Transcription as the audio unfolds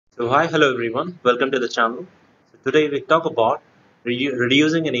Hello everyone, welcome to the channel. Today we talk about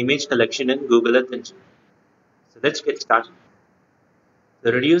reducing an image collection in Google Earth Engine. Let's get started.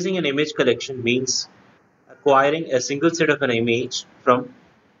 Reducing an image collection means acquiring a single set of an image from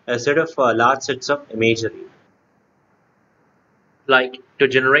a set of large sets of imagery. Like to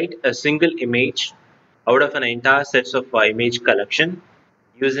generate a single image out of an entire set of image collection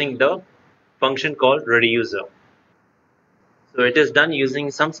using the function called reducer. So it is done using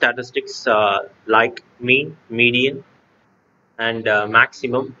some statistics like mean, median, and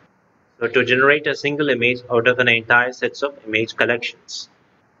maximum. So to generate a single image out of an entire sets of image collections.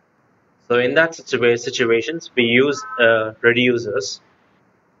 So in that situations, we use reducers.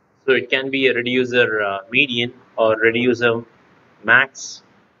 So it can be a reducer median or reducer max.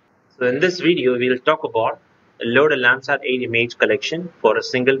 So in this video, we'll talk about load a Landsat 8 image collection for a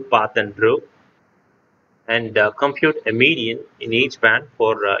single path and row and compute a median in each band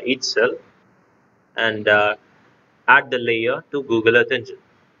for each cell and add the layer to Google Earth Engine.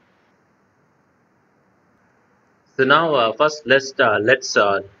 So now first let's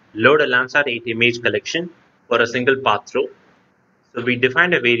load a Landsat 8 image collection for a single path row. So we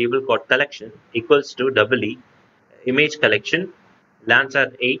defined a variable called collection equals to EE image collection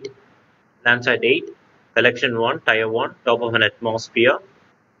Landsat 8 collection 1 tier 1 top of an atmosphere.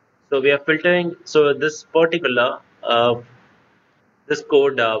 So we are filtering. So this particular this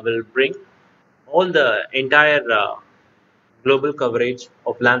code will bring all the entire global coverage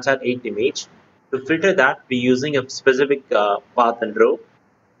of Landsat 8 image. To filter that, we're using a specific path and row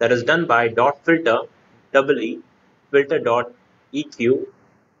that is done by dot filter EE filter dot eq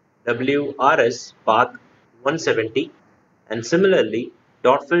wrs path 170, and similarly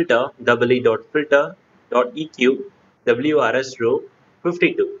dot filter EE dot filter dot eq wrs row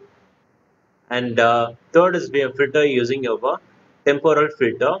 52. And third is we are filter using our temporal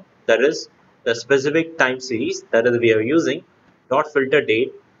filter, that is the specific time series, that is we are using dot filter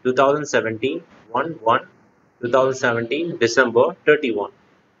date 2017 1 2017 December 31.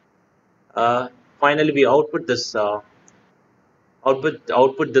 Uh, Finally, we output this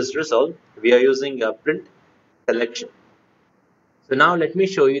result. We are using a print collection. So now let me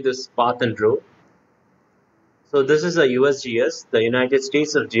show you this path and row. So this is a USGS, the United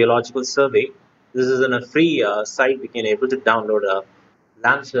States of Geological Survey. This is on a free site. We can able to download a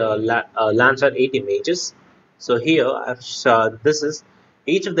Landsat 8 images. So here, this is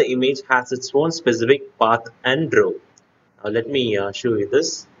each of the image has its own specific path and row. Now let me show you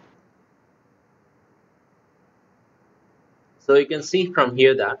this. So you can see from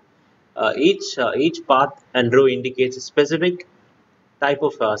here that each path and row indicates a specific type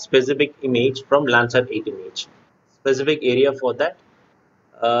of specific image from Landsat 8 image. Specific area for that.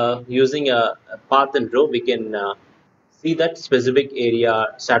 Using a path and row, we can see that specific area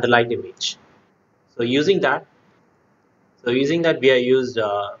satellite image. So using that, we are used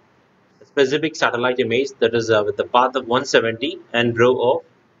a specific satellite image that is with the path of 170 and row of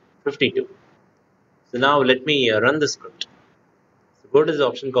 52. So now let me run the script. So go to the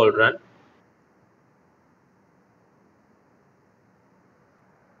option called run.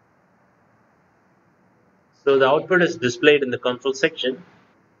 So the output is displayed in the console section.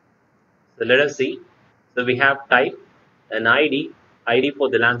 So let us see. So we have type, an ID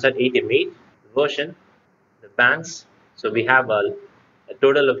for the Landsat 8 image, version, the bands. So we have a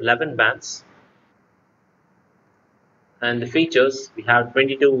total of 11 bands. And the features, we have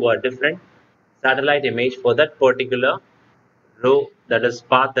 22 different satellite image for that particular row, that is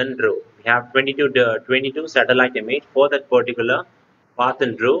path and row. We have 22 satellite image for that particular path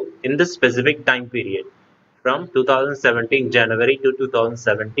and row in this specific time period from 2017 January to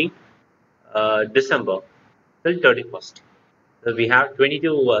 2017 December till 31st. So we have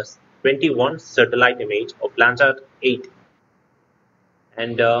 21 satellite image of Landsat 8.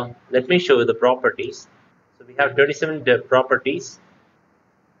 And let me show you the properties. So we have 37 properties.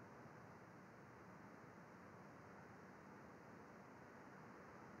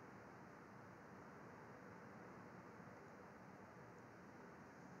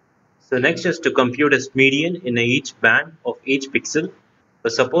 So next is to compute a median in each band of each pixel. So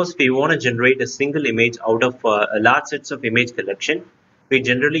suppose we want to generate a single image out of a large sets of image collection, we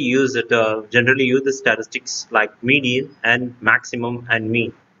generally use the statistics like median and maximum and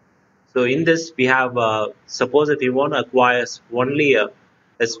mean. So in this we have suppose if you want to acquire only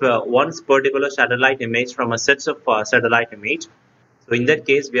one particular satellite image from a sets of satellite image. So in that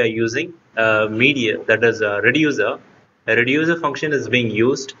case we are using media, that is a reducer. A reducer function is being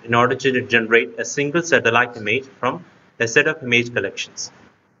used in order to generate a single satellite image from a set of image collections.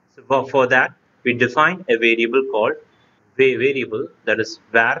 So for that we define a variable called variable, that is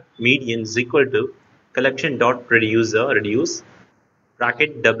var median is equal to collection dot reduce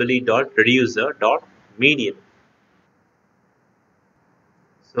bracket doubly dot reducer dot median.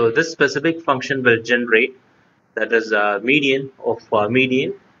 So this specific function will generate, that is median of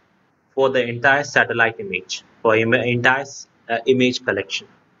median for the entire satellite image, for entire image collection.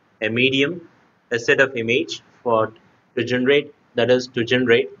 A medium, a set of image for to generate, that is to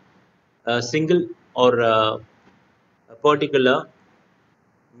generate a single or a particular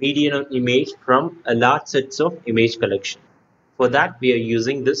median image from a large sets of image collection. For that we are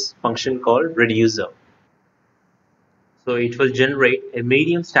using this function called reducer. So it will generate a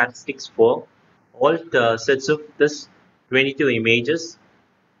median statistics for all the sets of this 22 images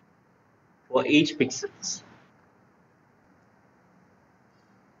for each pixels.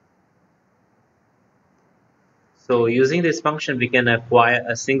 So using this function, we can acquire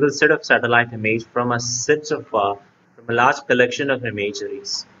a single set of satellite image from a from a large collection of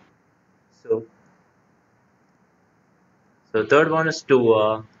imageries. So, so third one is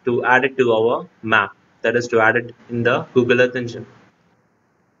to add it to our map. That is to add it in the Google Earth engine.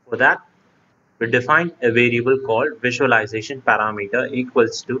 For that, we define a variable called visualization parameter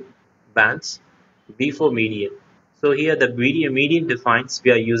equals to bands b for median. So here the median defines,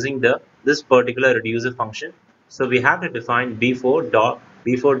 we are using this particular reducer function. So we have to define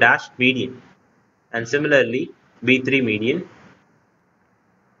b4 dash median, and similarly b3 median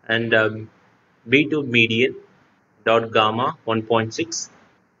and b2 median dot gamma 1.6.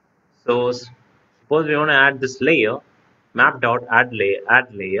 So suppose we want to add this layer, map dot add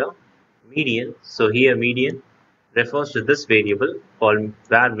layer median. So here median refers to this variable called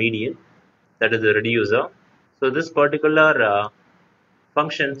var median, that is the reducer. So this particular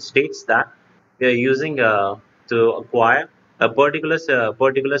function states that we are using to acquire a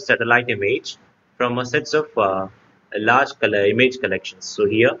particular satellite image from a sets of a large image collections. So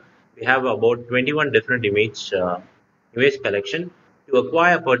here we have about 21 different image collection. To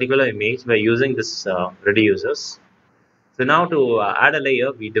acquire a particular image, we are using this reducers. So now to add a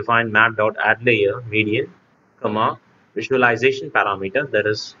layer, we define map dot add layer median, comma visualization parameter. That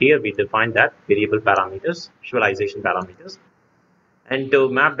is, here we define that variable parameters, visualization parameters, and to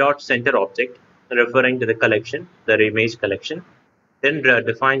map dot center object, referring to the collection, the image collection. Then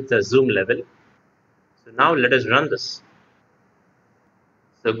defines the zoom level. So now let us run this.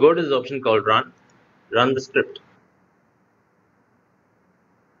 So go to this option called run the script.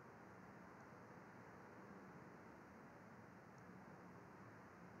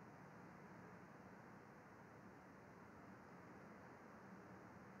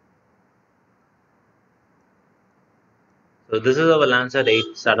 So this is our Landsat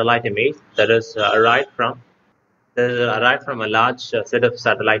 8 satellite image that is arrived from a large set of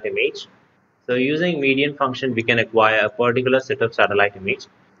satellite image. So using median function, we can acquire a particular set of satellite image.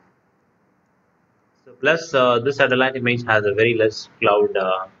 So plus this satellite image has a very less cloud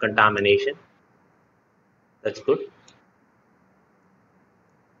contamination. That's good.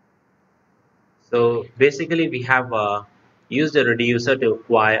 So basically, we have used a reducer to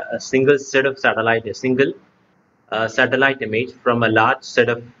acquire a single set of a single satellite image from a large set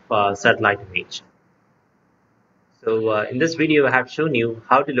of satellite image. So in this video, I have shown you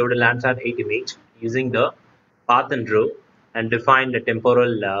how to load a Landsat 8 image using the path and row and define the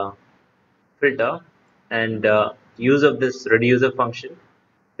temporal filter and use of this reducer function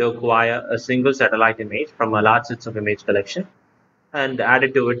to acquire a single satellite image from a large sets of image collection and add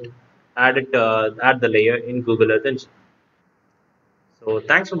the layer in Google Earth Engine. So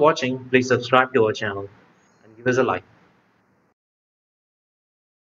thanks for watching. Please subscribe to our channel and give us a like.